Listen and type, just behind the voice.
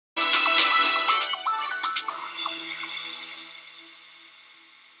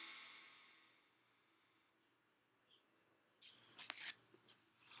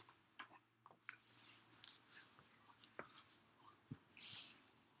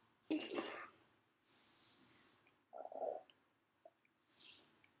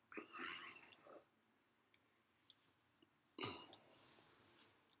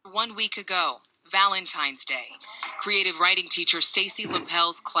1 week ago, Valentine's Day, creative writing teacher Stacy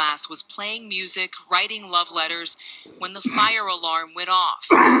Lapel's class was playing music, writing love letters, when the fire alarm went off.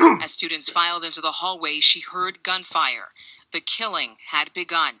 As students filed into the hallway, she heard gunfire. The killing had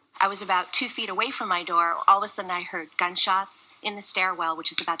begun. I was about 2 feet away from my door. All of a sudden, I heard gunshots in the stairwell,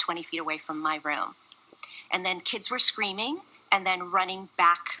 which is about 20 feet away from my room. And then kids were screaming and then running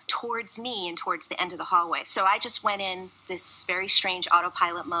back towards me and towards the end of the hallway. So I just went in this very strange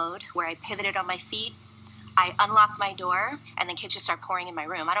autopilot mode where I pivoted on my feet. I unlocked my door, and then kids just start pouring in my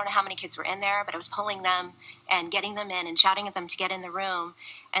room. I don't know how many kids were in there, but I was pulling them and getting them in and shouting at them to get in the room.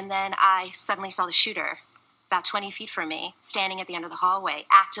 And then I suddenly saw the shooter about 20 feet from me, standing at the end of the hallway,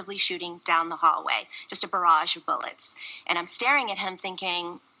 actively shooting down the hallway, just a barrage of bullets. And I'm staring at him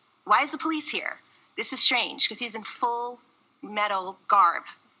thinking, why is the police here? This is strange, because he's in full metal garb,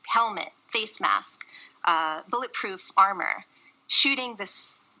 helmet, face mask, bulletproof armor, shooting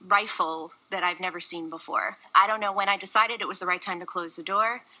this rifle that I've never seen before. I don't know when I decided it was the right time to close the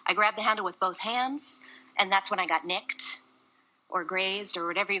door. I grabbed the handle with both hands, and that's when I got nicked or grazed or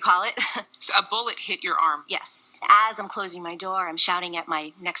whatever you call it. So a bullet hit your arm? Yes. As I'm closing my door, I'm shouting at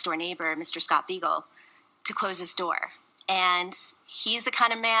my next door neighbor, Mr. Scott Beagle, to close his door. And he's the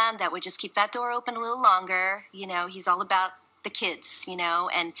kind of man that would just keep that door open a little longer. You know, he's all about the kids, you know,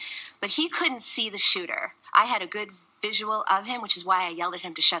 but he couldn't see the shooter. I had a good visual of him, which is why I yelled at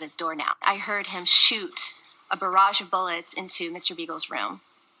him to shut his door now. I heard him shoot a barrage of bullets into Mr. Beagle's room.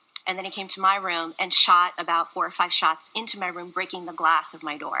 And then he came to my room and shot about 4 or 5 shots into my room, breaking the glass of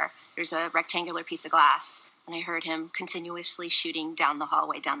my door. There's a rectangular piece of glass. And I heard him continuously shooting down the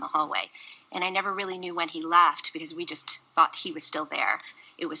hallway. And I never really knew when he left because we just thought he was still there.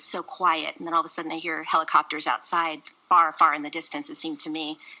 It was so quiet. And then all of a sudden I hear helicopters outside, far, far in the distance, it seemed to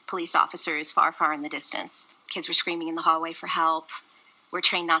me. Police officers far, far in the distance. Kids were screaming in the hallway for help. We're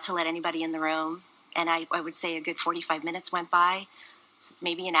trained not to let anybody in the room. And I would say a good 45 minutes went by,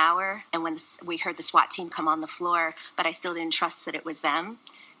 maybe an hour. And when we heard the SWAT team come on the floor, but I still didn't trust that it was them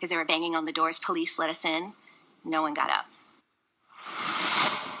because they were banging on the doors. Police let us in. No one got up.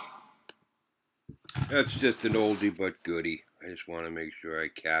 That's just an oldie but goodie. I just want to make sure I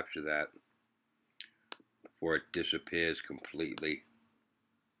capture that before it disappears completely.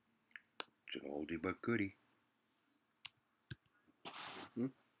 It's an oldie but goodie.